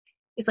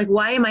it's like,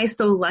 why am I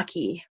so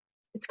lucky?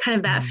 It's kind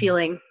of that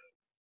feeling.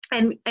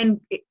 And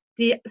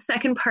the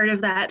second part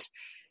of that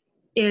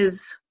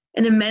is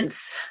an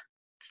immense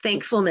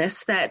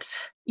thankfulness that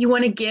you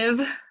want to give,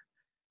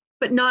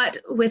 but not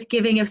with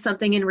giving of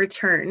something in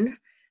return,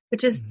 but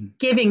just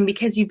giving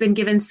because you've been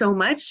given so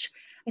much.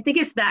 I think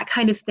it's that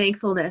kind of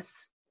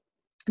thankfulness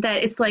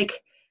that it's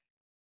like,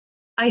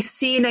 I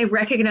see and I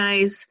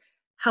recognize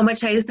how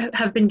much I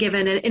have been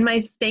given. And in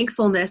my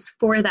thankfulness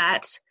for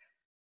that,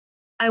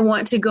 I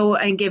want to go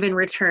and give in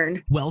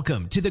return.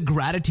 Welcome to the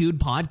Gratitude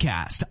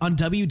Podcast on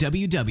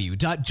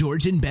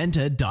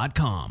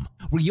www.georgianbenta.com,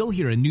 where you'll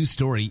hear a new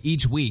story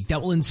each week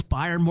that will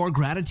inspire more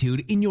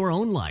gratitude in your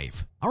own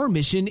life. Our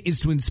mission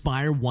is to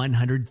inspire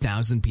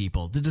 100,000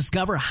 people to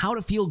discover how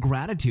to feel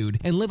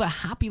gratitude and live a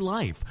happy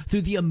life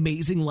through the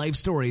amazing life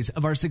stories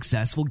of our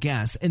successful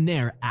guests and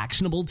their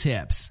actionable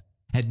tips.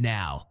 And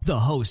now,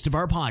 the host of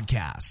our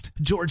podcast,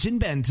 Georgian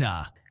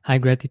Benta. Hi,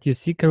 Gratitude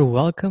Seeker.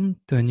 Welcome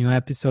to a new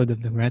episode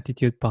of the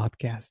Gratitude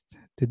Podcast.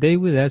 Today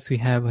with us, we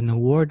have an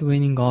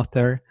award-winning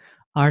author,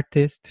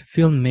 artist,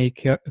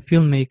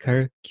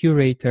 filmmaker,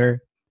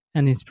 curator,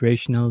 and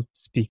inspirational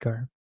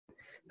speaker.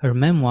 Her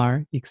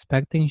memoir,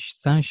 Expecting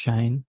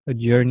Sunshine, A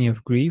Journey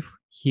of Grief,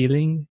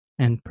 Healing,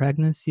 and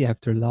Pregnancy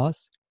After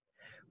Loss,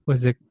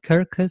 was a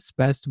Kirkus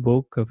Best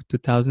Book of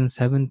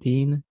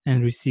 2017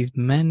 and received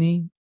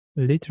many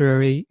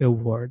literary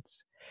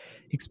awards.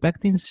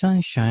 Expecting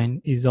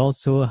Sunshine is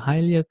also a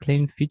highly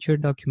acclaimed feature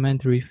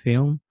documentary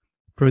film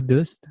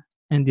produced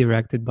and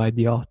directed by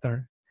the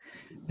author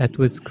that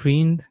was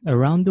screened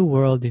around the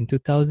world in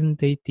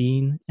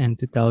 2018 and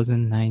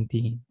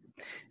 2019.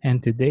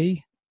 And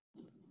today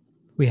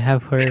we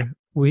have her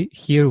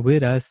here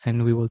with us,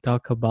 and we will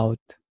talk about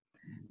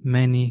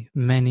many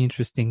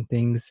interesting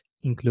things,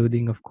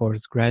 including, of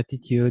course,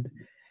 gratitude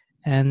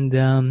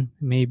and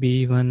maybe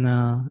even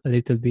a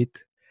little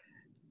bit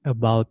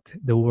about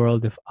the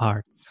world of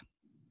arts.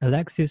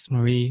 ALEXIS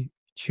MARIE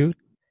CHUTE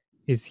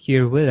is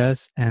here with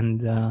us,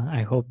 and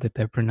I hope that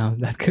I pronounced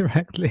that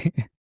correctly.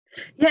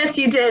 Yes,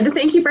 you did.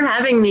 Thank you for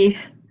having me.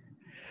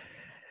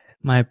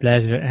 My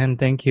pleasure, and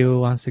thank you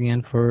once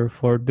again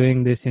for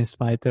doing this in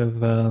spite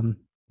of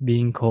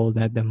being cold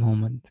at the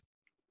moment.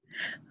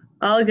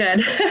 All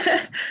good.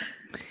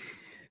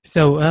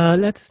 So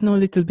let us know a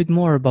little bit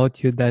more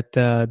about you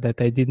that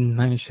I didn't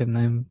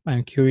mention.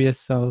 I'm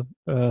curious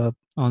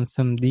on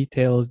some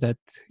details that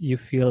you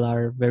feel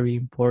are very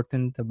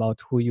important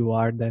about who you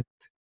are that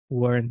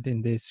weren't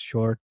in this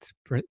short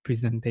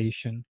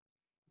presentation.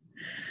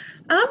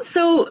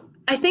 So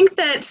I think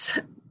that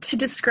to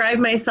describe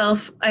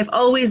myself, I've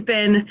always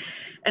been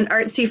an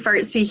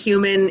artsy-fartsy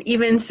human,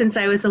 even since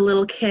I was a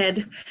little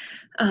kid.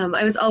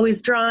 I was always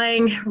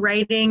drawing,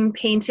 writing,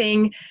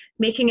 painting,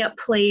 making up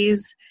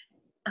plays.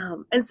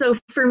 And so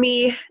for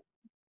me,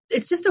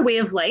 it's just a way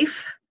of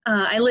life.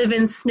 I live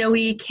in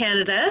snowy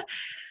Canada.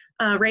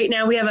 Right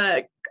now we have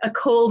a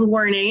cold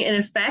warning in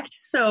effect.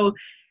 So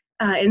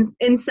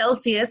in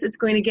Celsius, it's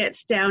going to get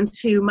down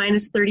to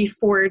minus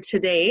 34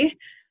 today.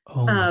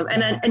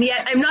 And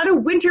yet I'm not a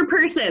winter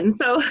person.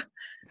 So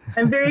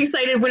I'm very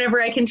excited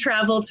whenever I can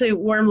travel to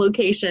warm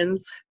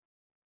locations.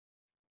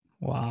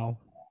 Wow.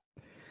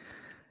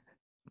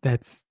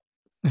 That's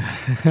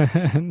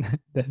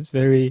that's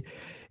very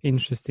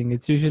interesting.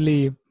 It's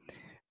usually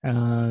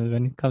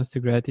when it comes to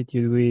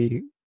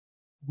gratitude,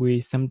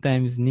 we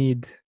sometimes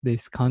need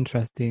this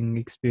contrasting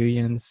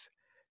experience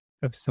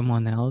of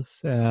someone else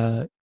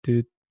to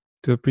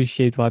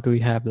appreciate what we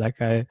have.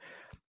 Like I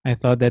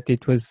thought that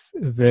it was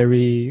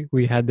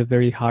we had a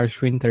very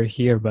harsh winter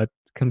here, but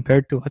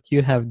compared to what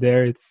you have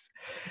there, it's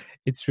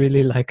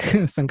really like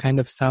some kind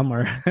of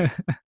summer.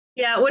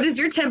 Yeah. What is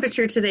your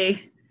temperature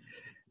today?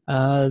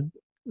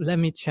 Let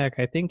me check.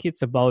 I think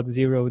it's about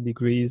 0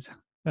 degrees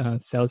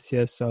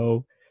Celsius.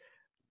 So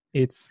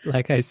it's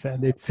like I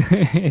said,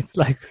 it's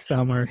like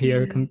summer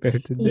here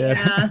compared to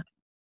there.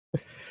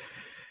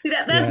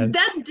 Yeah.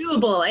 That's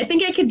doable. I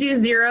think I could do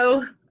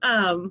 0.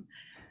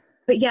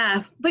 But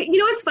you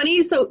know what's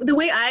funny? So the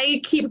way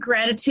I keep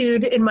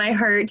gratitude in my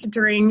heart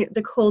during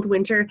the cold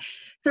winter.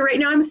 So right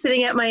now I'm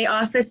sitting at my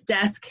office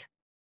desk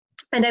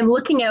and I'm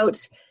looking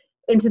out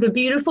into the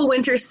beautiful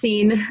winter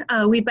scene.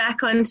 We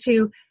back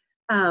onto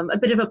a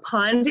bit of a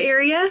pond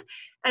area.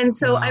 And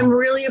so I'm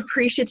really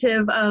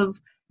appreciative of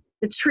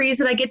the trees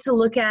that I get to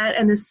look at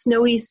and the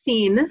snowy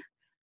scene.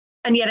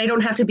 And yet I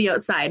don't have to be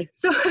outside.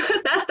 So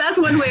that's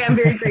one way I'm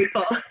very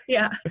grateful.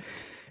 Yeah.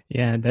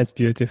 Yeah, that's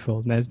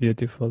beautiful. That's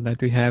beautiful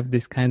that we have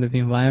this kind of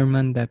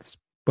environment that's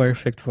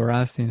perfect for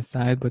us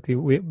inside, but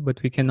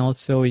we can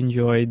also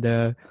enjoy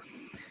the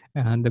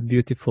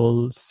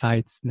beautiful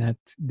sights that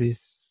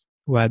this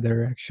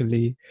weather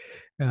actually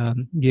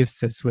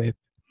gives us with.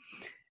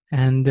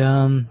 And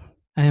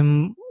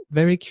I'm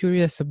very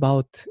curious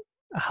about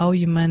how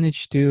you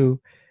managed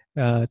to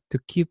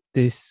keep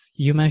this.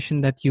 You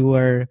mentioned that you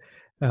were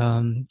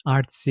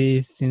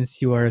artsy since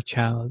you were a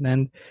child,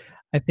 and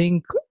I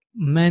think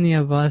many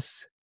of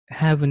us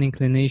have an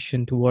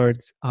inclination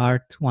towards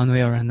art one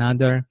way or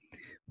another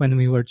when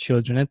we were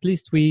children. At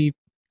least we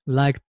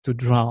liked to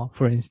draw,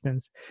 for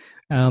instance.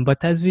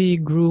 But as we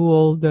grew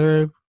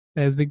older,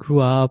 as we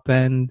grew up,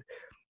 and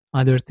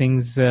other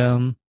things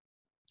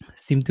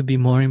seem to be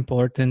more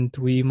important,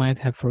 we might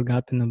have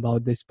forgotten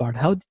about this part.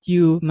 How did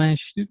you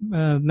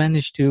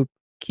manage to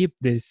keep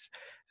this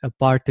a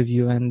part of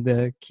you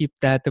and keep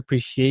that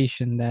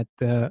appreciation that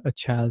a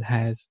child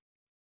has?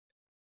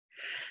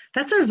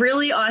 That's a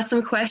really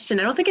awesome question.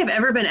 I don't think I've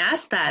ever been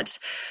asked that.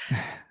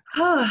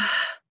 Oh,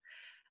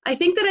 I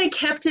think that I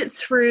kept it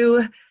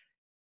through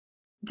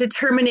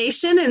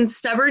determination and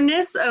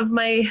stubbornness of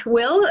my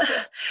will.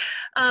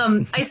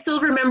 I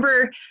still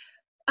remember,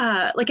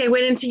 I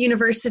went into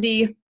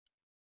university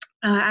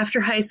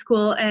after high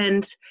school,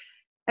 and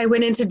I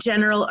went into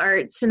general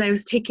arts, and I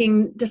was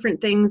taking different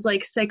things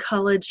like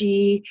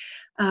psychology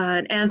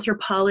and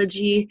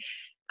anthropology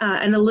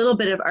and a little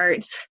bit of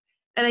art.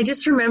 And I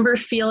just remember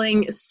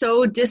feeling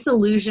so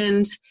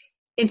disillusioned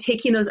in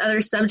taking those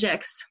other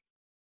subjects.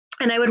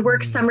 And I would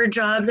work summer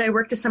jobs. I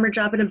worked a summer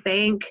job in a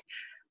bank,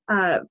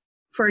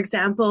 for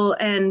example,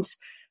 and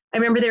I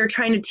remember they were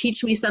trying to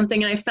teach me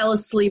something, and I fell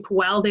asleep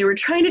while they were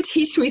trying to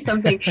teach me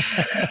something.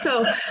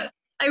 So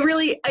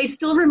I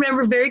still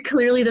remember very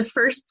clearly the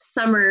first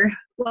summer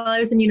while I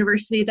was in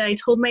university that I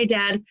told my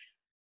dad,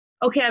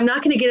 okay, I'm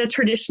not going to get a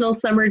traditional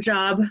summer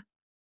job.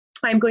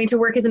 I'm going to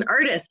work as an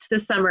artist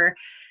this summer.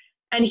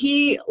 And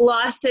he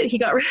lost it. He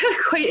got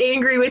quite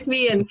angry with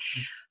me, and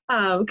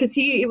because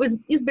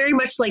he's very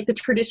much like the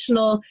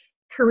traditional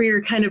career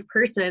kind of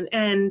person.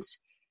 And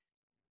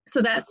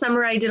so that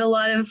summer I did a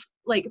lot of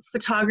like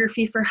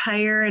photography for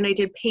hire, and I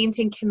did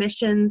painting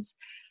commissions.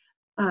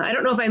 I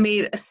don't know if I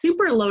made a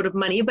super load of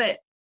money, but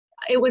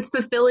it was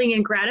fulfilling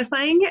and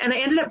gratifying. And I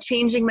ended up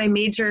changing my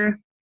major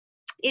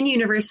in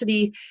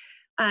university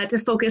to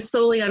focus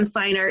solely on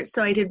fine arts.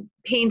 So I did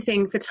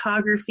painting,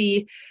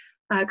 photography,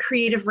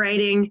 creative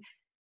writing.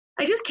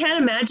 I just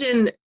can't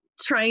imagine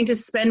trying to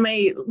spend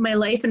my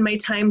life and my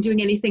time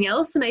doing anything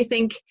else. And I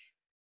think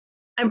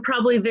I'm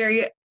probably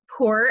very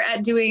poor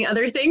at doing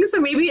other things. So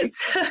maybe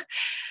it's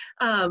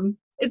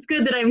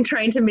good that I'm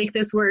trying to make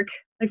this work.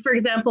 Like, for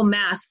example,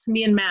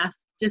 me and math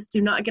just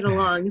do not get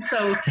along.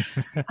 So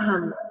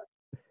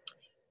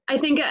I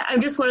think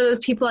I'm just one of those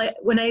people,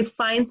 when I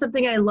find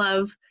something I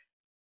love,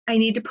 I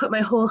need to put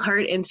my whole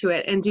heart into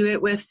it and do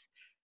it with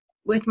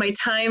my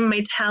time,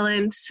 my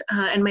talent,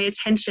 and my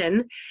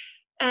attention.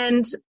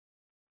 And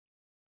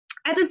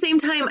at the same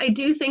time, I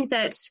do think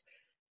that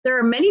there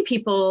are many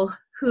people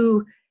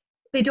who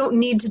they don't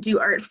need to do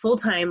art full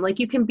time. Like,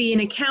 you can be an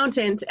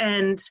accountant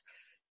and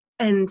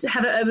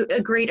have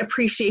a great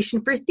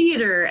appreciation for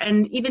theater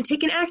and even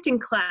take an acting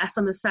class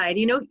on the side.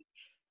 You know,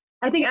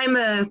 I think I'm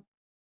a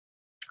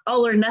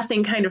all or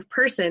nothing kind of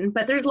person,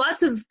 but there's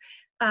lots of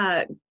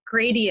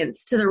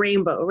gradients to the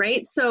rainbow,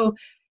 right? So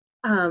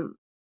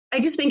I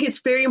just think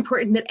it's very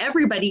important that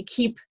everybody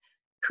keep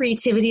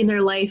creativity in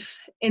their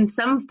life in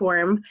some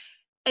form.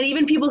 And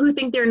even people who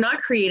think they're not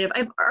creative,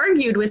 I've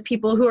argued with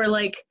people who are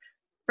like,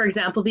 for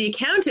example, the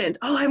accountant,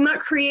 oh, I'm not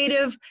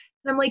creative.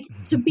 And I'm like,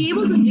 to be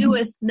able to do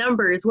with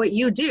numbers what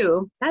you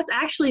do, that's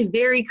actually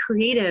very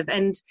creative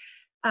and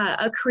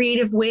a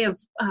creative way of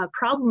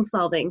problem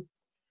solving.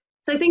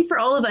 So I think for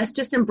all of us,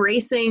 just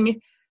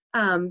embracing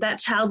that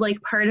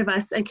childlike part of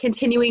us and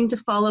continuing to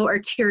follow our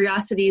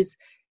curiosities,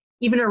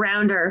 even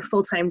around our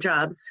full-time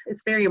jobs,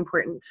 is very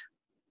important.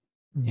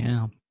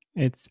 Yeah,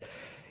 it's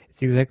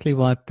exactly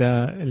what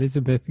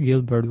Elizabeth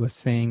Gilbert was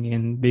saying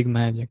in Big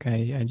Magic.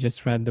 I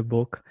just read the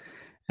book,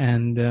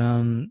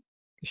 and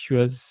she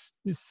was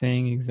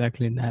saying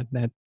exactly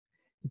that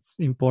it's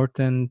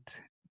important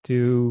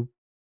to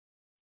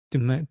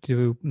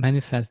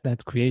manifest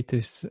that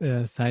creative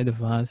side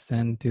of us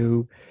and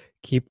to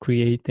keep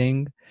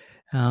creating,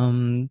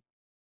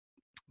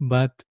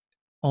 but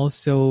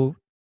also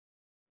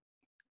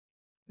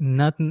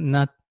not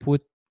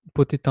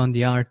put it on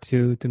the art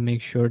to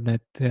make sure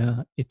that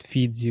it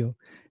feeds you,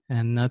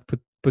 and not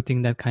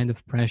putting that kind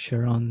of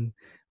pressure on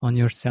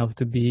yourself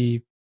to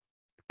be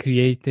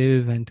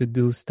creative and to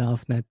do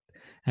stuff that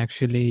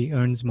actually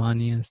earns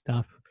money and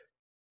stuff.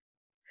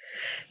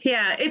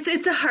 Yeah,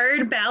 it's a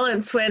hard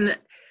balance when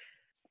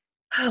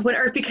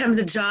art becomes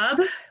a job,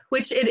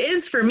 which it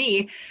is for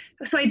me.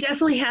 So I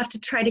definitely have to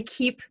try to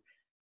keep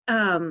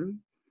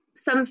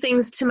some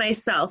things to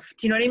myself.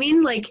 Do you know what I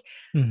mean? Like,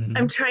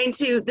 I'm trying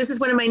to, this is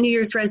one of my New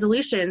Year's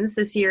resolutions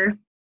this year,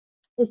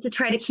 is to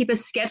try to keep a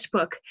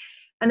sketchbook.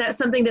 And that's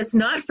something that's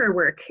not for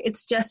work.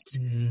 It's just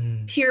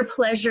pure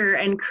pleasure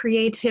and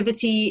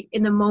creativity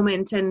in the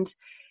moment. And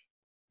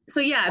so,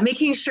 yeah,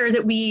 making sure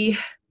that we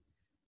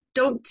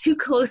don't too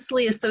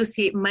closely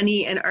associate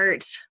money and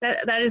art.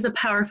 That is a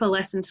powerful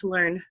lesson to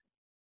learn.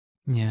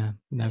 Yeah,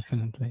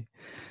 definitely.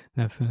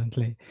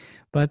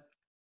 But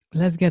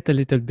let's get a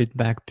little bit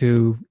back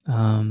to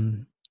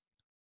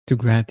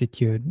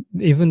gratitude,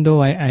 even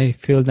though I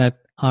feel that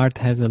art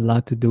has a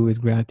lot to do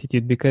with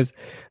gratitude, because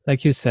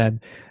like you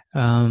said,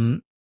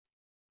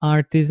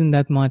 art isn't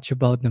that much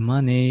about the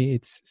money.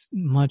 It's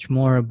much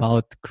more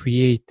about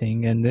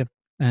creating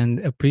and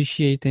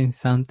appreciating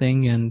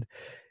something and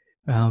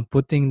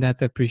putting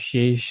that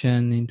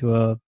appreciation into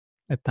a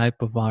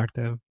type of art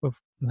of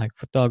like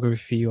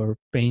photography or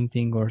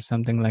painting or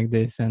something like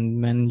this, and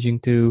managing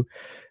to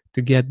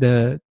get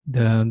the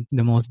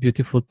most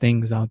beautiful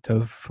things out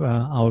of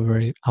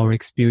our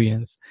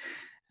experience.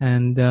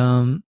 And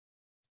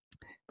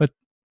but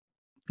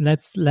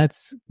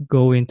let's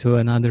go into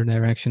another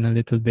direction a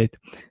little bit.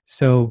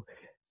 So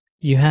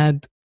you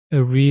had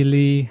a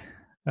really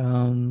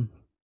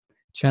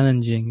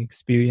challenging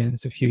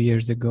experience a few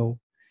years ago,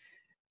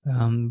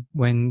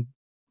 when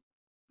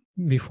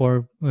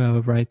before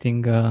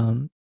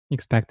writing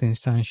Expecting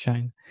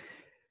Sunshine.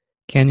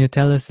 Can you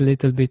tell us a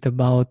little bit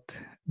about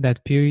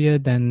that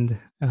period and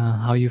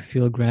how you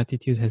feel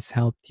gratitude has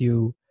helped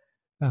you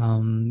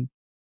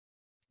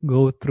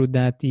go through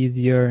that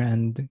easier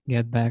and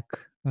get back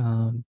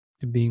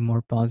to being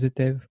more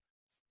positive?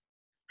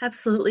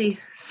 Absolutely.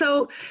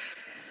 So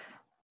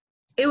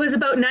it was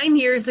about 9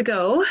 years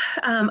ago.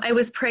 I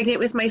was pregnant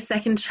with my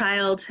second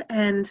child,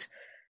 and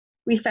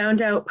we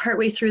found out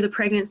partway through the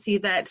pregnancy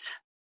that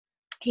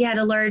he had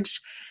a large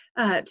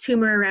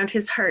tumor around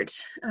his heart.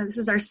 This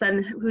is our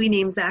son, who we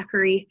named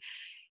Zachary.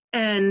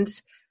 And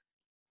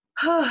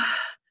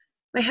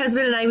my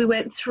husband and I, we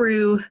went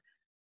through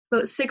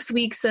about 6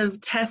 weeks of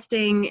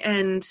testing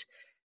and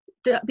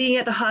being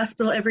at the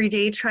hospital every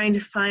day, trying to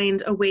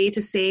find a way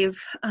to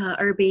save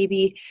our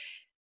baby.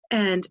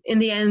 And in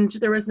the end,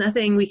 there was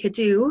nothing we could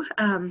do.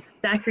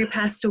 Zachary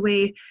passed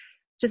away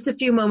just a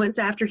few moments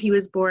after he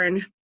was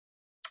born.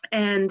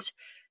 And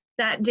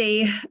that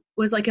day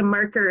was like a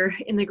marker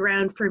in the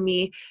ground for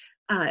me.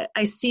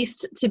 I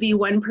ceased to be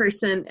one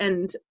person,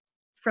 and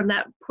from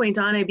that point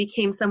on, I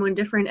became someone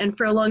different. And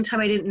for a long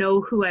time, I didn't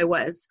know who I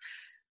was.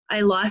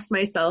 I lost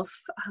myself.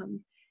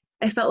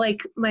 I felt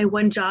like my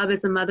one job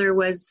as a mother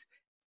was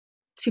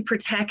to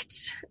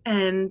protect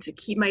and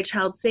keep my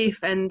child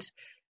safe. And,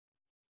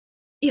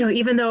 you know,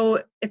 even though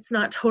it's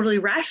not totally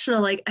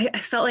rational, like I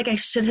felt like I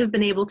should have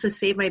been able to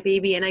save my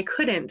baby, and I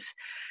couldn't.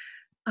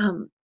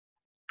 And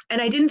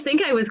I didn't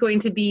think I was going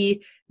to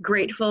be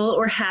grateful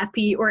or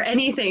happy or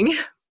anything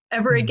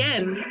ever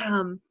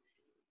again.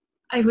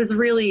 I was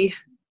really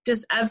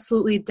just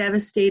absolutely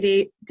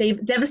devastated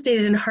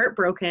and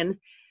heartbroken.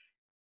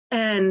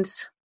 And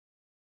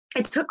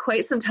it took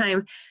quite some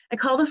time. I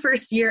call the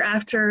first year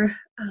after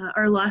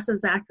our loss of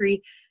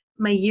Zachary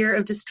my year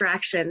of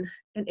distraction.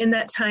 And in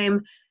that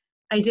time,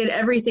 I did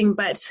everything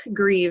but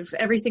grieve,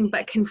 everything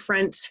but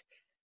confront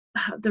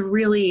the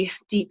really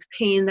deep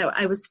pain that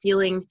I was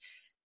feeling.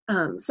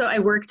 So I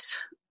worked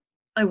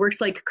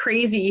like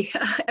crazy.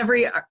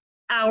 Every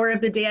hour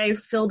of the day I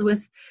filled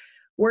with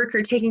work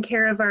or taking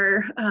care of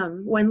our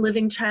one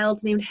living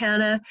child named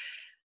Hannah.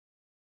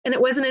 And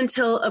it wasn't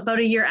until about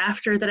a year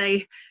after that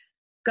I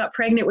got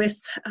pregnant with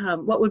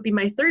what would be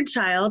my third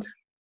child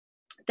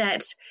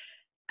that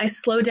I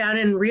slowed down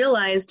and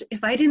realized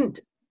if I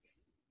didn't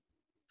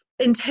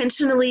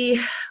intentionally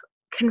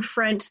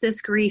confront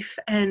this grief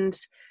and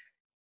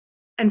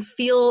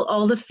feel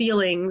all the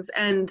feelings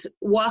and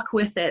walk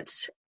with it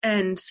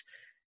and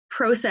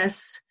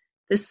process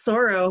this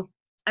sorrow,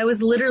 I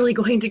was literally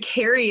going to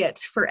carry it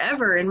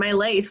forever in my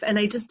life. And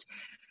I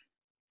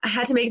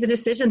had to make the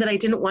decision that I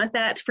didn't want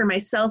that for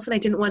myself, and I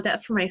didn't want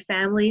that for my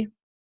family.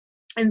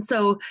 And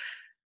so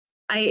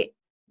I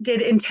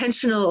did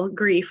intentional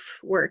grief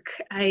work.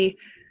 I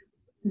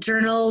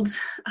journaled.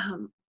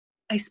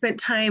 I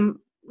spent time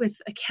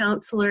with a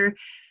counselor.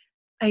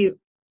 I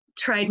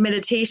tried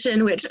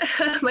meditation, which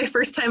my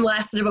first time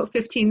lasted about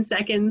 15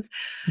 seconds.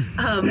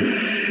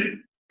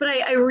 But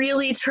I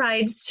really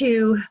tried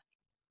to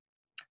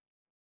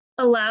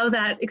allow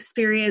that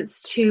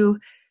experience to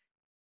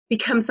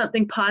become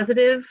something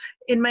positive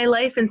in my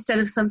life instead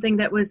of something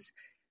that was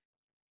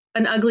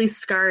an ugly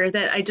scar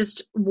that I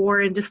just wore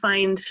and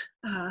defined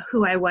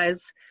who I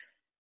was.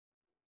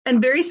 And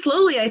very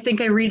slowly, I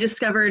think I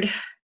rediscovered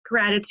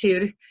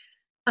gratitude.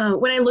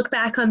 When I look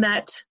back on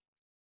that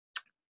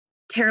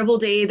terrible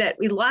day that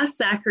we lost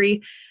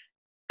Zachary,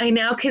 I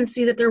now can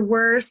see that there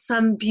were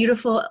some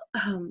beautiful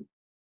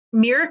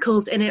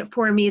miracles in it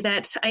for me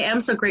that I am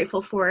so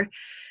grateful for.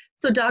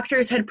 So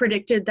doctors had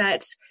predicted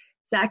that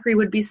Zachary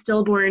would be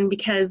stillborn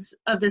because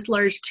of this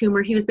large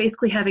tumor. He was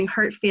basically having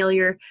heart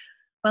failure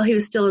while he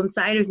was still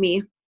inside of me.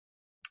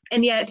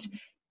 And yet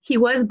he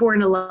was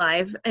born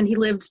alive, and he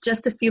lived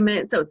just a few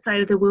minutes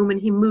outside of the womb, and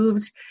he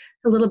moved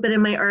a little bit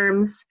in my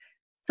arms.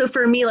 So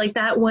for me, like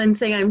that one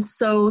thing I'm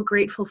so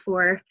grateful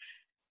for.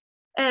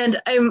 And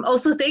I'm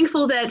also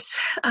thankful that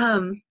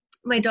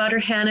my daughter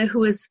Hannah, who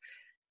was,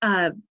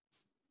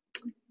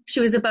 she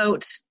was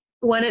about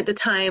 1 at the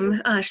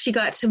time, she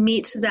got to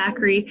meet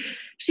Zachary.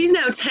 She's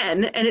now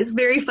 10, and it's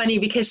very funny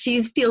because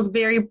she feels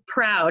very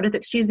proud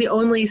that she's the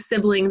only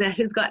sibling that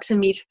has got to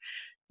meet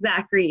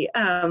Zachary.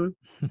 So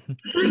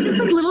there's just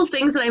like little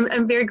things that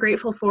I'm very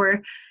grateful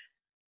for.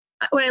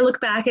 When I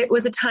look back, it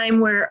was a time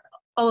where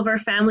all of our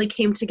family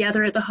came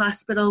together at the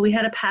hospital. We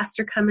had a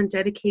pastor come and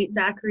dedicate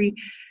Zachary.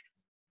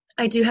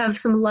 I do have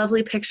some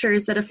lovely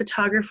pictures that a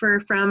photographer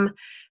from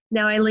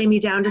Now I Lay Me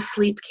Down to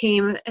Sleep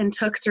came and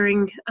took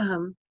during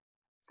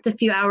the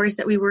few hours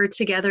that we were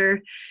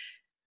together.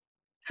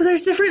 So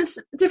there's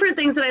different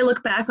things that I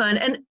look back on.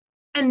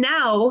 And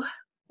now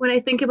when I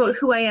think about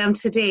who I am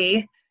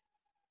today,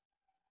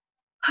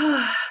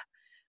 I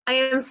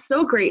am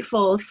so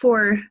grateful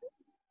for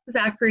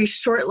Zachary's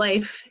short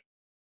life.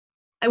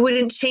 I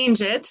wouldn't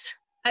change it.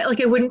 I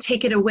wouldn't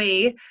take it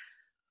away,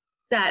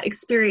 that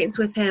experience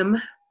with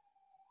him.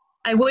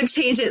 I would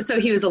change it so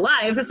he was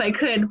alive if I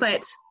could,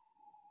 but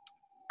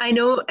I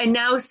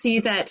now see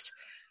that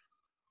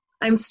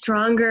I'm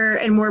stronger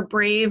and more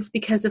brave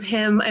because of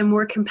him. I'm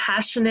more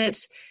compassionate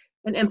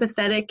and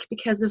empathetic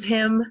because of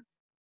him.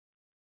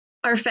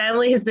 Our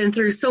family has been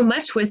through so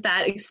much with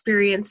that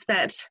experience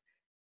that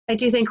I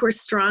do think we're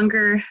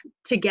stronger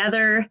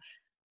together.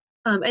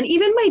 And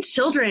even my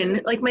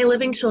children, like my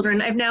living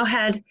children, I've now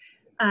had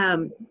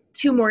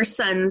 2 more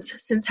sons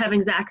since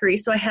having Zachary.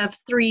 So I have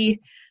 3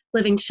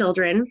 living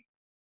children,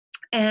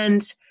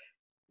 and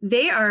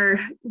they are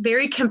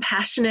very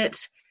compassionate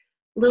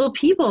little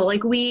people.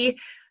 Like, we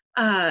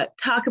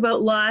talk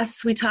about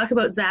loss. We talk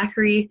about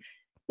Zachary.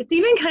 It's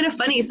even kind of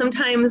funny.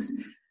 Sometimes,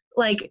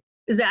 like,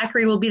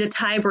 Zachary will be the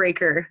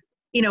tiebreaker.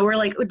 You know, we're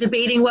like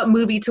debating what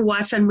movie to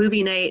watch on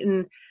movie night,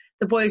 and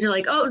the boys are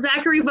like, oh,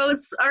 Zachary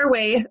votes our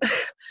way.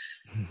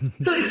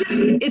 So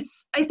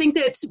I think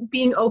that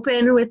being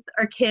open with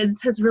our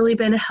kids has really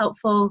been a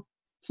helpful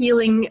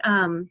healing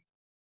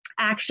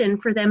action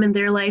for them in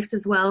their lives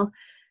as well.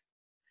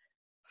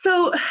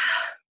 So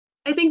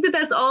I think that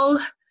that's all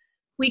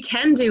we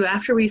can do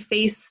after we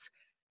face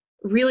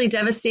really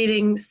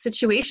devastating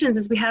situations,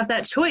 is we have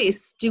that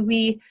choice. Do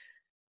we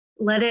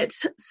let it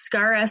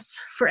scar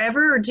us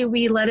forever, or do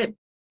we let it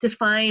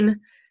define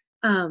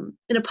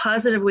in a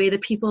positive way the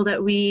people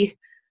that we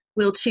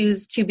will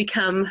choose to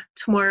become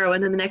tomorrow,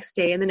 and then the next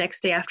day, and the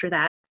next day after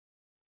that?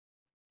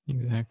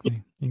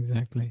 Exactly.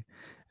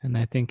 And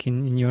I think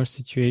in your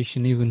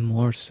situation, even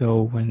more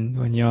so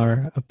when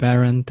you're a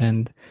parent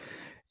and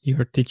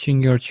you're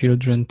teaching your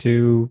children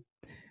to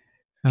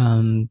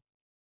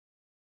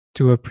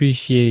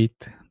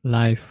appreciate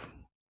life,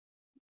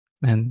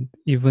 and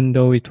even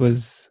though it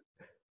was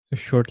a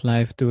short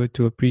life,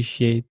 to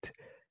appreciate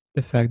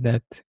the fact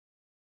that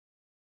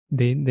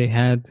they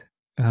had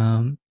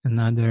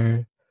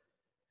another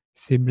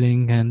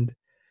sibling, and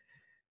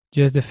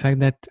just the fact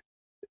that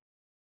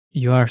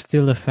you are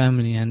still a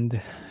family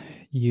and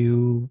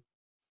you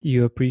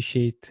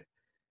appreciate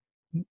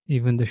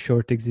even the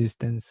short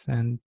existence.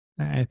 And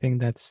I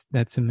think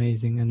that's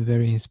amazing and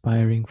very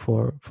inspiring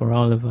for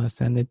all of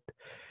us, and it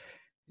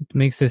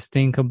makes us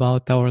think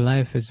about our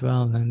life as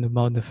well, and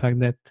about the fact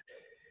that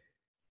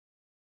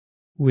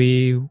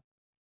we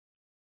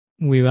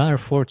are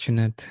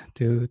fortunate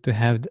to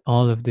have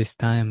all of this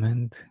time,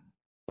 and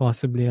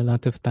possibly a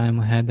lot of time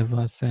ahead of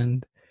us.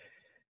 And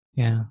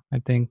yeah, I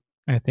think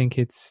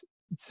it's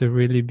a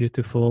really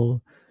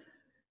beautiful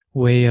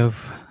way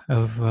of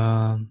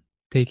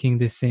taking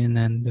this in,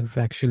 and of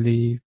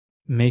actually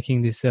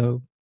making this a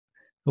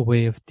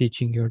way of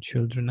teaching your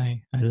children.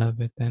 I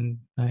love it, and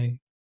I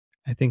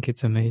think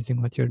it's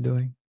amazing what you're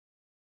doing.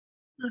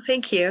 Well,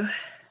 thank you.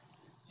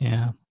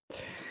 Yeah.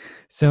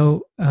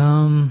 So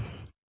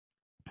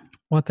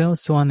what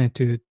else I wanted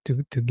to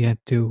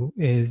get to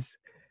is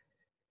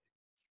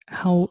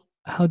how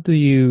do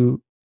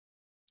you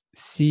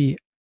see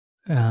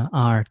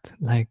art,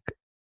 like,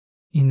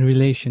 in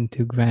relation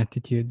to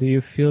gratitude? Do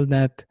you feel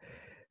that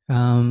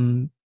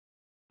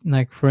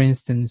like, for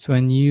instance,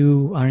 when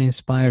you are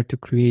inspired to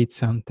create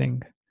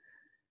something,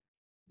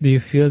 do you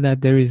feel that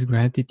there is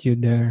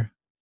gratitude there?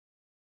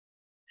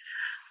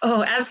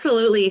 Oh,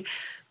 absolutely.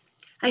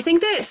 I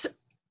think that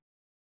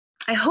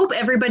I hope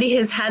everybody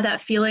has had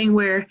that feeling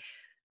where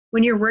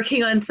when you're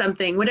working on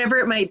something, whatever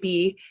it might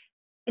be,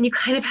 and you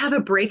kind of have a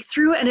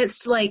breakthrough, and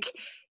it's like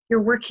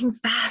you're working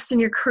fast and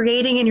you're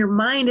creating and your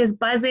mind is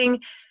buzzing.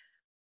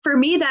 For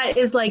me, that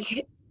is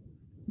like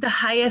the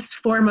highest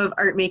form of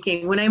art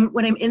making. When I'm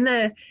in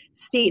the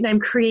state and I'm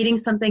creating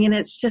something and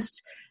it's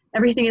just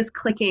everything is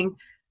clicking.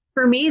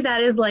 For me,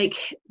 that is like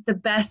the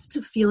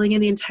best feeling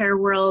in the entire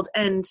world.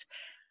 And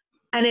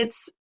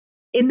it's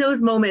in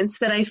those moments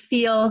that I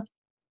feel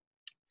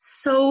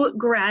so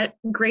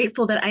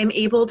grateful that I'm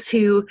able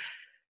to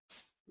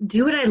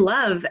do what I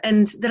love,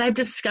 and that I've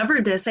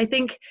discovered this. I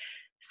think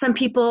some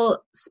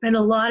people spend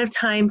a lot of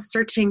time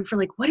searching for,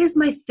 like, what is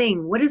my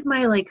thing? What is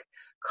my, like,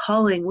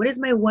 calling? What is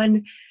my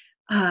one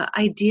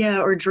idea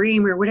or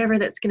dream or whatever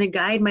that's going to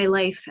guide my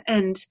life?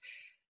 And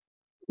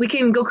we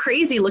can go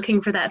crazy looking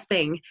for that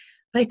thing.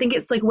 But I think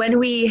it's like when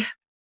we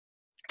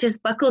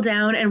just buckle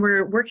down and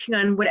we're working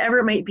on whatever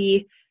it might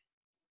be,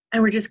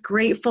 and we're just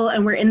grateful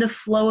and we're in the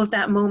flow of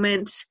that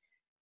moment,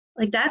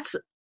 like, that's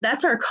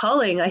our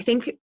calling. I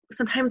think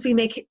sometimes we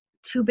make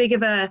too big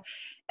of a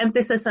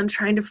emphasis on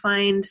trying to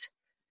find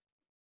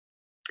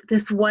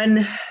this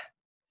one,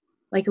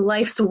 like,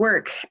 life's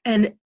work.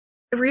 And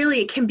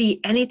really, it can be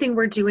anything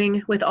we're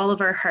doing with all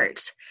of our heart.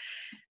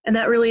 And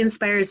that really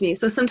inspires me.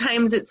 So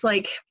sometimes it's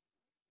like,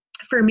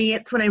 for me,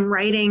 it's when I'm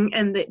writing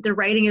and the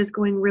writing is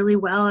going really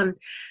well, and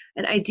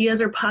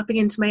ideas are popping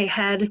into my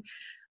head.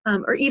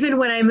 or even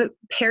when I'm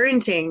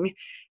parenting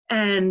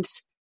and,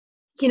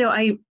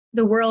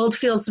 the world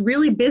feels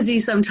really busy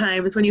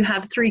sometimes when you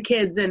have 3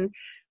 kids and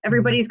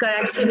everybody's got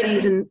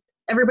activities and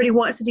everybody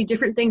wants to do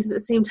different things at the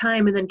same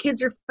time. And then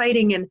kids are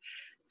fighting. And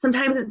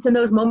sometimes it's in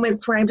those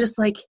moments where I'm just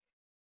like,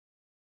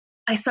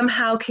 I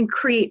somehow can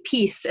create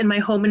peace in my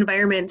home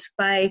environment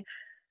by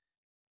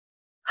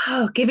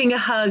giving a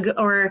hug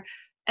or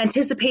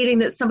anticipating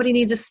that somebody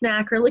needs a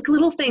snack or like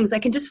little things. I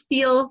can just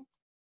feel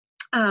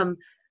like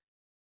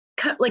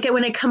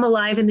when I come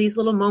alive in these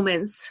little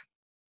moments.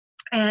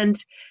 And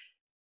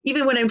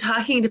even when I'm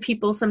talking to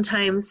people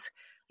sometimes,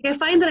 I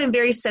find that I'm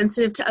very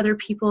sensitive to other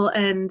people,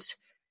 and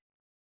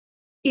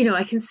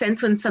I can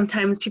sense when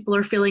sometimes people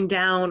are feeling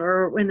down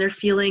or when they're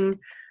feeling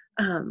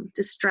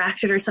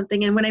distracted or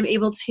something. And when I'm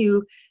able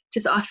to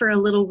just offer a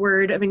little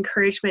word of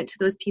encouragement to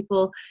those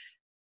people,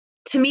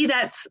 to me,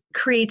 that's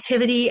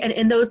creativity. And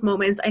in those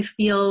moments, I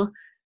feel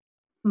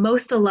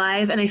most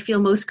alive and I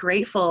feel most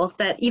grateful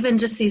that even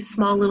just these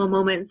small little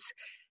moments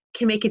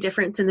can make a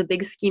difference in the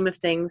big scheme of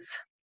things.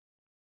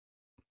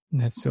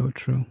 That's so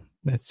true.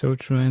 That's so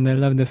true. And I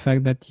love the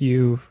fact that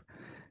you've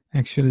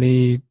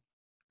actually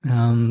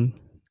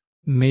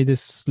made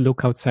us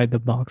look outside the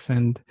box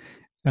and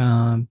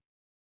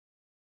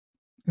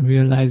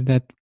realize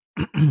that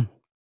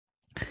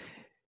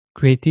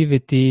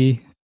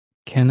creativity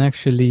can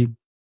actually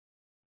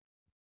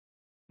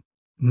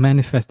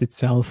manifest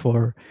itself,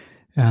 or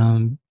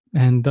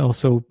and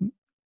also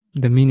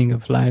the meaning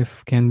of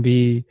life can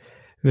be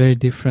very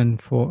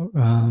different for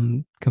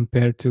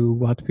compared to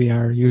what we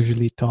are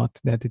usually taught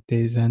that it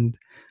is. And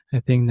I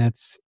think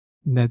that's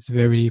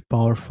very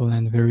powerful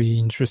and very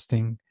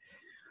interesting.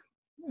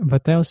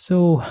 But I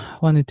also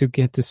wanted to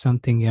get to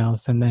something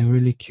else, and I'm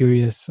really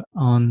curious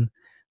on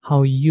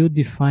how you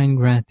define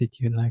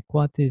gratitude. Like,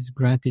 what is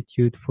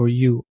gratitude for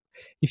you?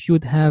 If you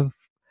would have,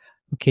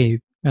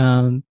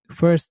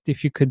 first,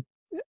 if you could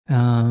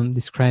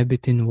describe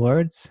it in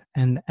words,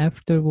 and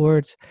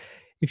afterwards,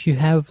 if you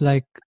have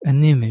like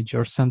an image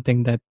or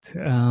something that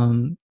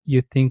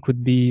you think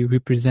would be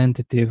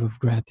representative of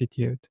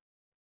gratitude.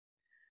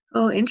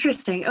 Oh,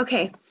 interesting.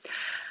 Okay.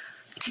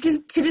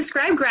 To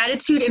describe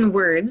gratitude in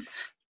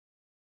words,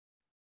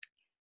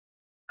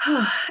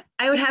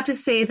 I would have to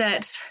say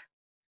that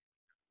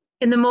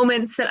in the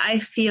moments that I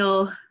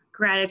feel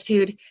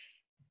gratitude,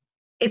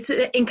 it's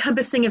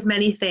encompassing of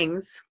many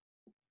things.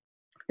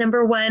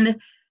 Number one,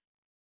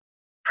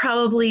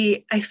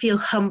 probably I feel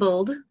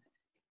humbled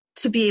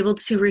to be able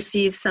to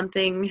receive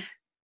something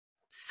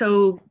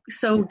so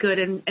good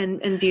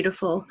and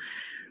beautiful.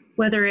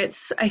 Whether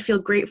it's I feel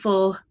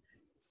grateful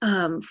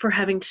for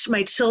having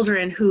my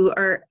children who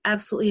are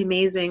absolutely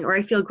amazing, or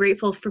I feel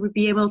grateful for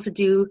being able to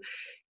do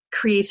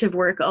creative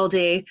work all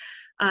day.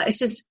 It's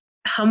just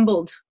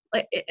humbled.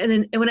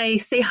 And when I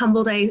say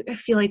humbled, I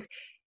feel like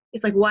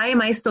it's like, why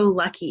am I so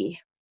lucky?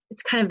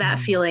 It's kind of that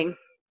feeling.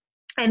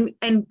 And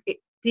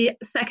the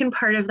second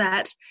part of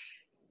that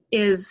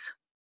is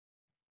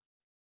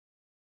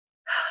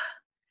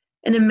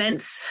an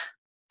immense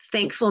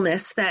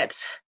thankfulness that,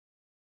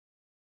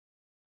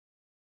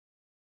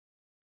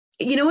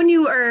 when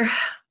you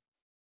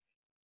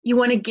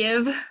want to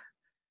give,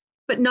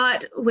 but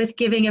not with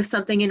giving of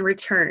something in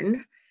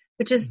return,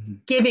 but just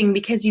giving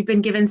because you've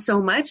been given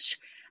so much.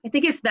 I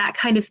think it's that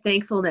kind of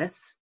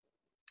thankfulness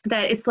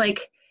that it's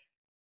like,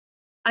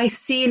 I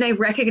see and I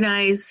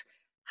recognize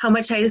how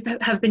much I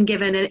have been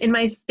given. And in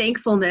my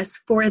thankfulness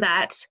for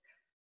that,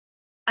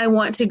 I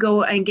want to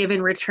go and give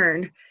in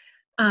return.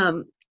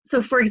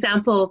 So for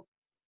example,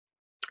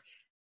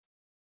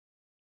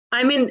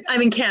 I'm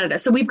in Canada,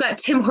 so we've got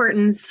Tim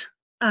Hortons,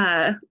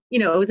 the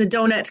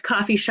donut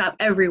coffee shop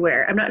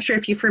everywhere. I'm not sure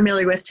if you're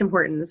familiar with Tim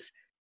Hortons.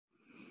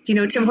 Do you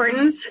know Tim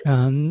Hortons?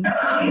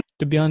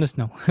 To be honest,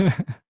 no.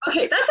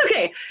 Okay, that's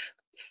okay.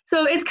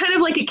 So it's kind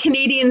of like a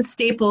Canadian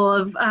staple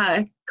of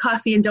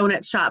coffee and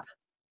donut shop.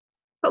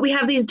 But we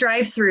have these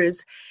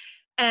drive-thrus,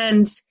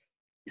 and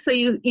so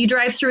you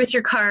drive through with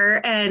your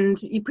car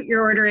and you put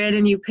your order in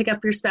and you pick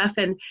up your stuff.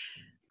 And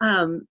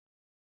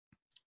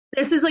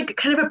this is like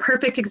kind of a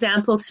perfect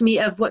example to me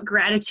of what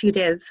gratitude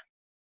is.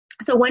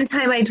 So one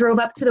time I drove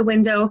up to the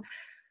window.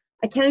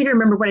 I can't even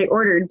remember what I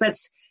ordered, but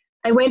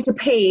I went to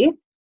pay,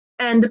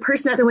 and the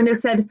person at the window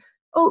said,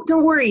 "Oh,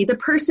 don't worry. The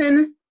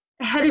person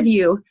ahead of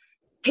you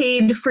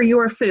paid for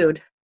your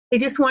food. They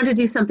just want to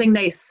do something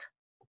nice,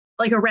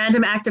 like a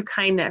random act of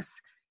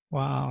kindness."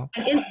 Wow.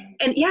 And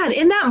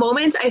in that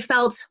moment, I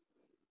felt,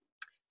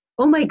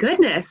 oh my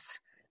goodness.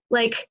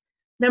 Like,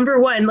 number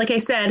one, like I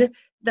said,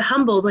 the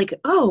humbled, like,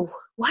 oh,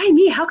 why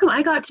me? How come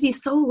I got to be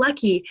so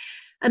lucky?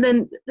 And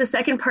then the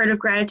second part of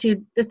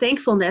gratitude, the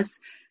thankfulness.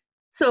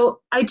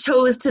 So I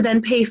chose to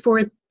then pay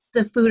for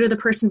the food of the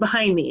person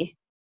behind me.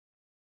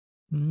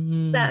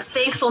 That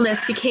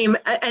thankfulness became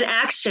an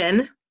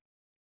action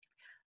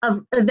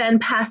of then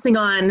passing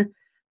on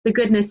the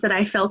goodness that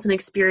I felt and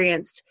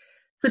experienced.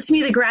 So to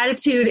me, the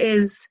gratitude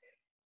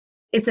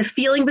it's a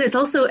feeling, but it's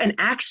also an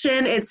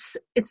action. It's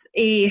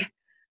a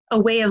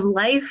way of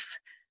life.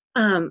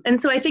 And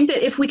so I think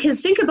that if we can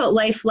think about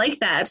life like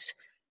that,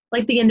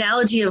 like the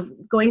analogy of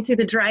going through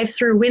the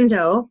drive-through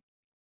window.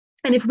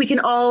 And if we can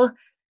all,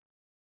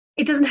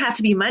 it doesn't have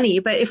to be money,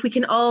 but if we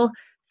can all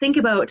think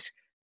about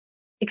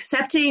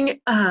accepting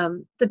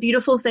the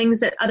beautiful things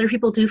that other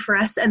people do for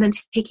us and then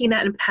taking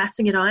that and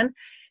passing it on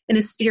in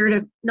a spirit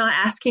of not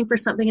asking for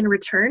something in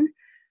return,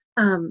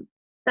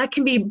 that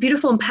can be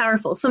beautiful and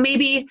powerful. So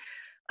maybe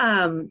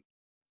I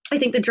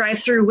think the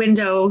drive-through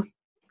window,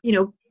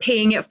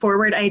 paying it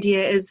forward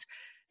idea is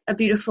a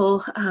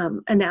beautiful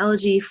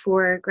analogy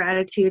for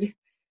gratitude.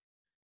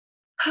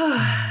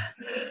 And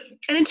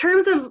in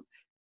terms of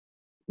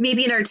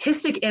maybe an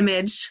artistic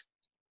image,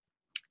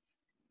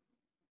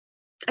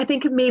 I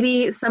think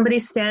maybe somebody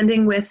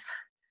standing with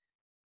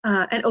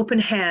an open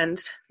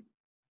hand.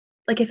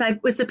 Like if I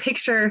was to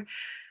picture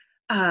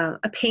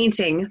a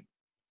painting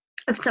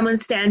of someone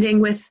standing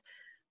with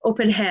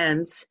open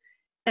hands,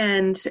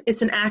 and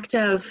it's an act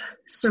of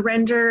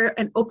surrender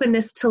and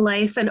openness to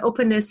life, and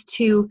openness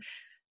to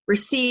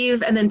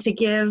receive, and then to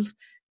give,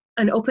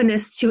 an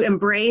openness to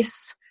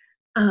embrace.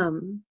 I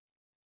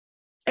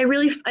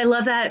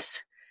love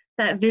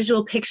that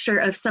visual picture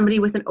of somebody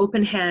with an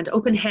open hand,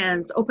 open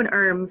hands, open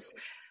arms.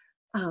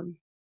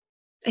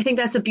 I think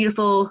that's a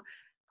beautiful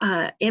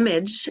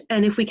image.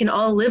 And if we can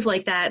all live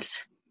like that,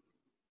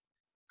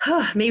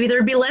 maybe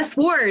there'd be less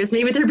wars,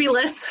 maybe there'd be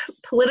less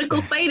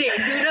political fighting.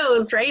 Who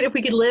knows, right? If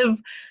we could live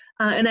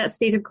in that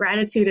state of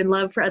gratitude and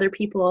love for other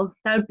people,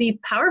 that would be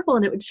powerful,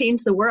 and it would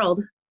change the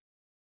world.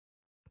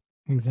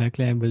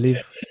 Exactly. I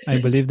believe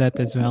that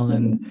as well.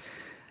 And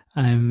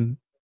I'm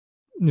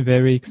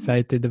very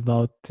excited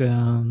about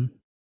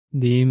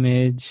the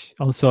image.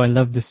 Also, I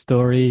love the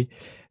story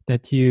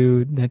that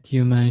you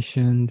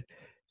mentioned.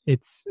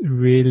 It's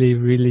really,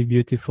 really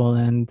beautiful.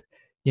 And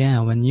yeah,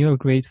 when you're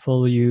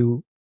grateful,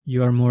 you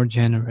are more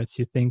generous.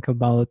 You think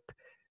about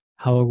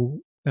how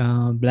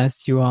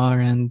blessed you are,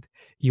 and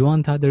you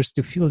want others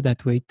to feel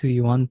that way too.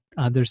 You want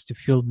others to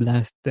feel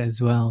blessed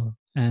as well.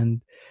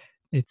 And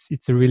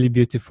it's a really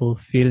beautiful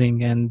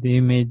feeling, and the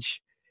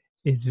image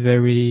is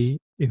very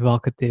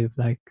evocative.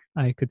 Like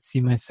I could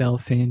see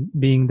myself in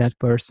being that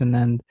person,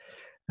 and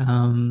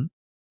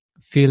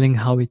feeling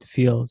how it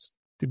feels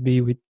to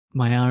be with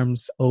my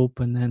arms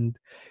open and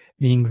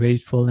being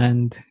grateful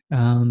and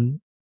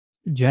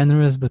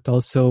generous, but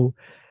also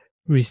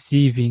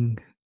receiving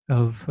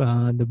of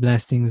the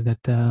blessings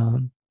that I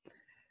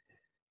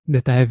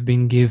have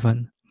been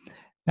given.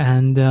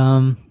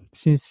 And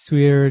since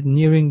we're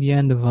nearing the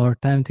end of our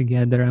time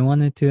together, I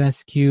wanted to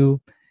ask you,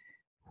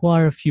 who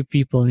are a few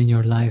people in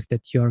your life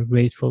that you're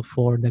grateful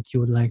for, that you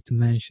would like to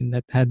mention,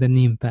 that had an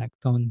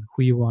impact on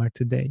who you are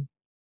today?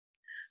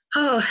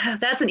 Oh,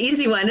 that's an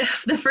easy one.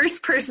 The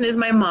first person is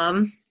my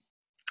mom.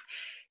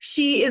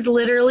 She is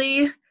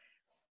literally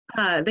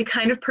the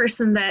kind of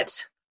person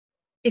that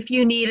if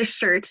you need a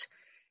shirt,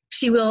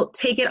 she will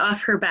take it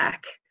off her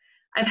back.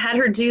 I've had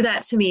her do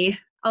that to me.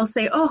 I'll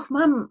say, "Oh,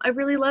 Mom, I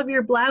really love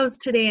your blouse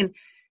today." And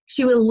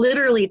she will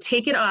literally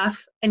take it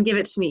off and give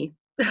it to me.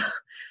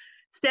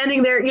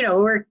 Standing there,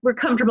 we're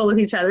comfortable with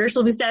each other.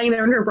 She'll be standing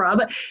there in her bra,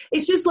 but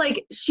it's just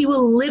like she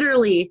will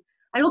literally,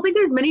 I don't think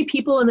there's many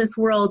people in this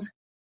world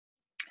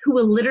who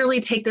will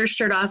literally take their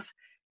shirt off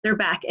their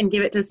back and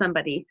give it to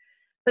somebody.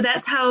 But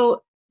that's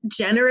how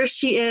generous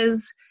she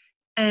is.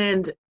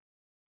 And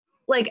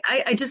like,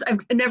 I've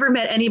never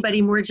met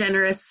anybody more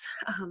generous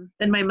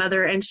than my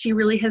mother. And she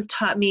really has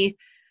taught me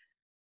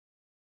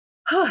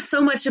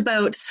so much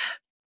about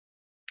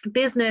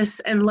business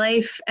and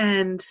life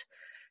and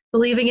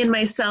believing in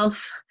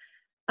myself.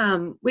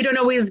 We don't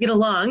always get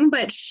along,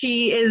 but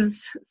she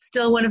is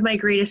still one of my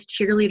greatest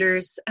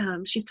cheerleaders.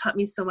 She's taught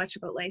me so much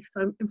about life.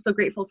 So I'm so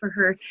grateful for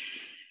her.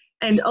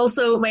 And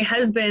also my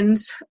husband,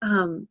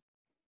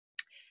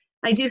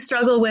 I do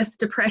struggle with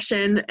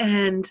depression,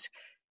 and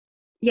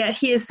yet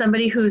he is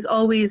somebody who's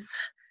always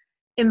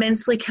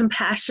immensely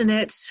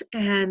compassionate,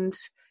 and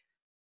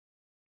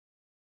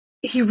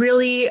he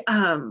really,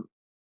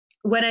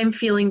 when I'm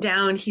feeling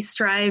down, he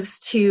strives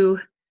to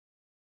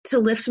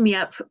lift me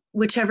up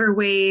whichever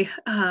way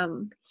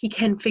he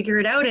can figure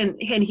it out, and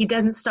he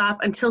doesn't stop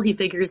until he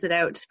figures it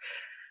out.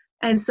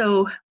 And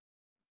so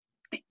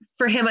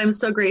for him, I'm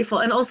so grateful.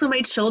 And also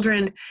my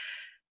children,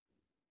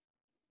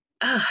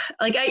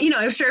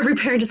 I'm sure every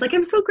parent is like,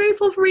 I'm so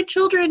grateful for my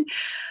children,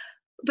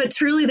 but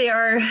truly they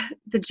are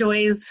the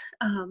joys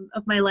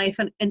of my life.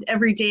 And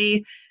every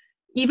day,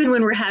 even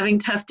when we're having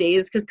tough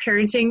days, because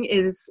parenting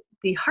is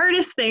the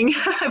hardest thing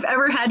I've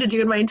ever had to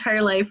do in my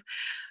entire life,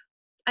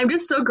 I'm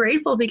just so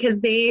grateful because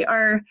they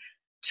are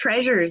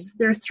treasures.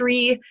 They're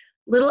 3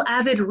 little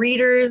avid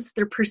readers.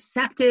 They're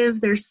perceptive.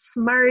 They're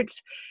smart.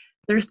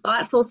 They're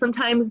thoughtful.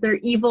 Sometimes they're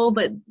evil,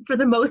 but for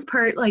the most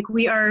part, like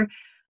we are,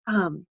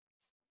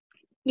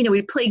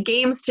 we play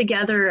games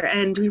together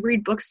and we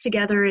read books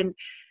together and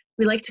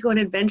we like to go on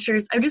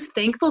adventures. I'm just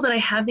thankful that I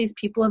have these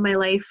people in my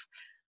life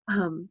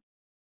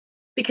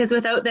because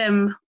without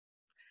them,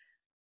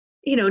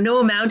 no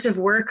amount of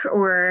work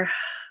or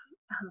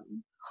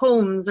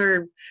homes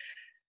or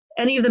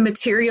any of the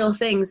material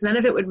things. None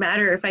of it would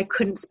matter if I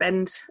couldn't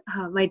spend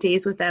my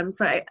days with them.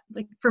 So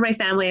for my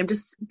family, I'm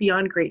just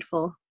beyond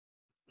grateful.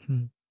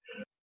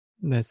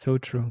 That's so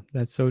true.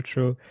 That's so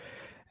true.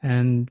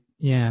 And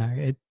yeah,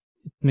 it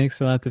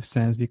makes a lot of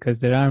sense, because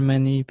there are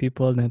many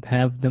people that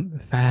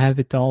have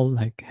it all,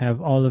 like have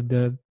all of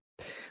the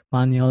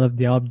money, all of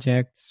the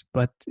objects,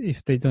 but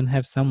if they don't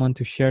have someone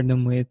to share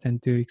them with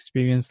and to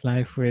experience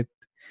life with,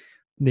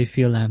 they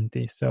feel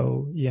empty.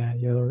 So yeah,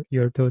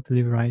 you're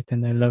totally right,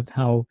 and I loved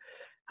how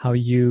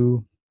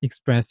you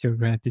express your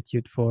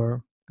gratitude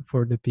for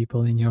the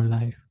people in your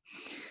life.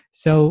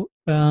 So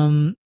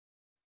I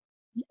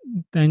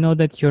know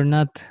that you're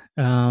not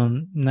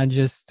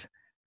just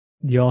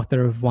the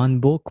author of one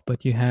book,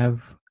 but you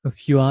have a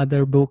few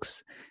other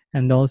books,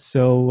 and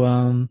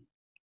also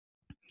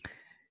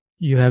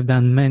you have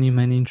done many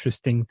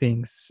interesting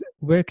things.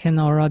 Where can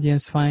our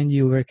audience find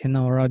you? Where can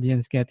our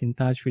audience get in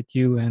touch with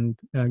you and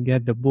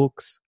get the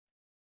books?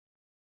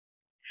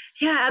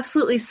 Yeah,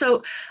 absolutely.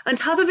 So on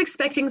top of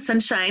Expecting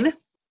Sunshine,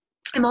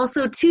 I'm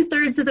also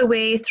 2/3 of the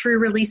way through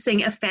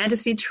releasing a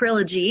fantasy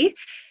trilogy.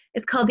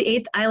 It's called the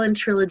Eighth Island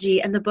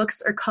Trilogy, and the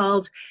books are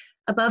called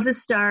Above the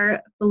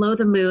Star, Below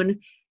the Moon,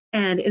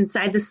 and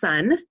Inside the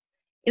Sun.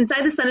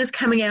 Inside the Sun is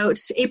coming out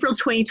April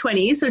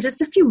 2020, so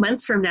just a few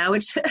months from now,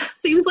 which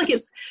seems like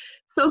it's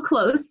so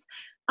close.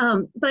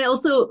 But I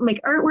also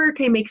make artwork,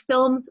 I make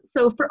films.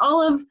 So for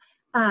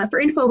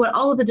info about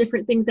all of the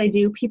different things I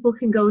do, people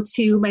can go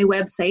to my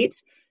website,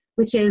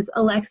 which is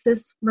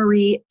ALEXIS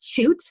MARIE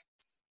CHUTE,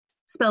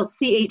 spelled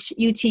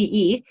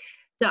CHUTE.com.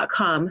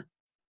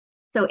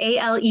 So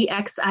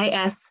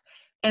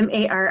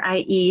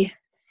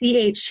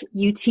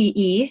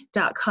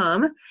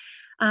ALEXISMARIECHUTE.com.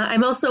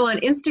 I'm also on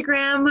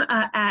Instagram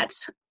at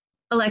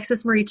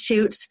Alexis Marie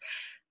Chute.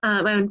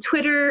 I'm on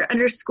Twitter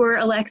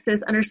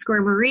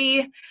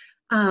 _Alexis_Marie.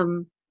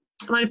 I'm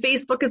on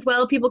Facebook as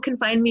well. People can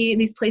find me in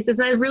these places,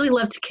 and I'd really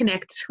love to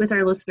connect with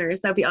our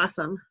listeners. That'd be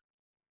awesome.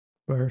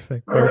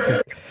 Perfect.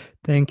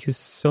 Thank you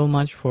so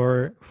much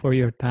for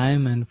your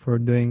time and for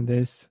doing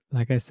this,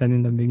 like I said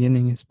in the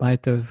beginning, in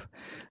spite of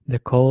the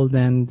cold,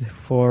 and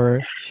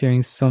for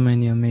sharing so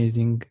many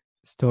amazing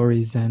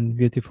stories and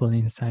beautiful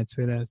insights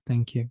with us.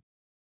 Thank you.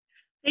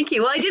 Thank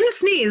you. Well, I didn't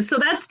sneeze, so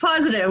that's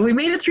positive. We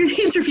made it through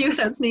the interview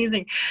without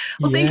sneezing.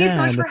 Well, thank you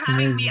so much for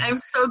having me. I'm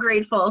so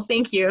grateful.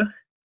 Thank you.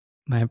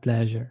 My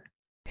pleasure.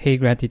 Hey,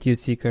 Gratitude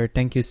Seeker,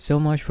 thank you so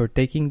much for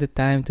taking the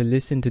time to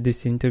listen to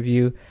this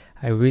interview.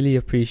 I really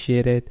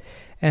appreciate it.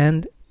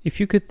 And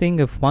if you could think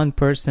of one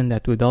person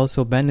that would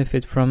also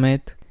benefit from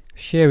it,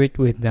 share it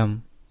with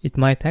them. It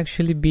might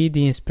actually be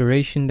the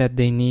inspiration that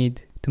they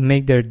need to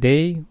make their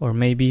day, or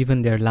maybe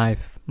even their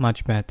life,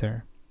 much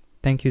better.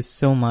 Thank you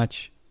so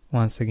much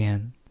once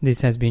again.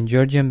 This has been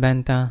Georgian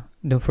Benta.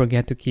 Don't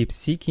forget to keep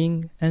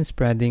seeking and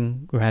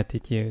spreading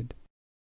gratitude.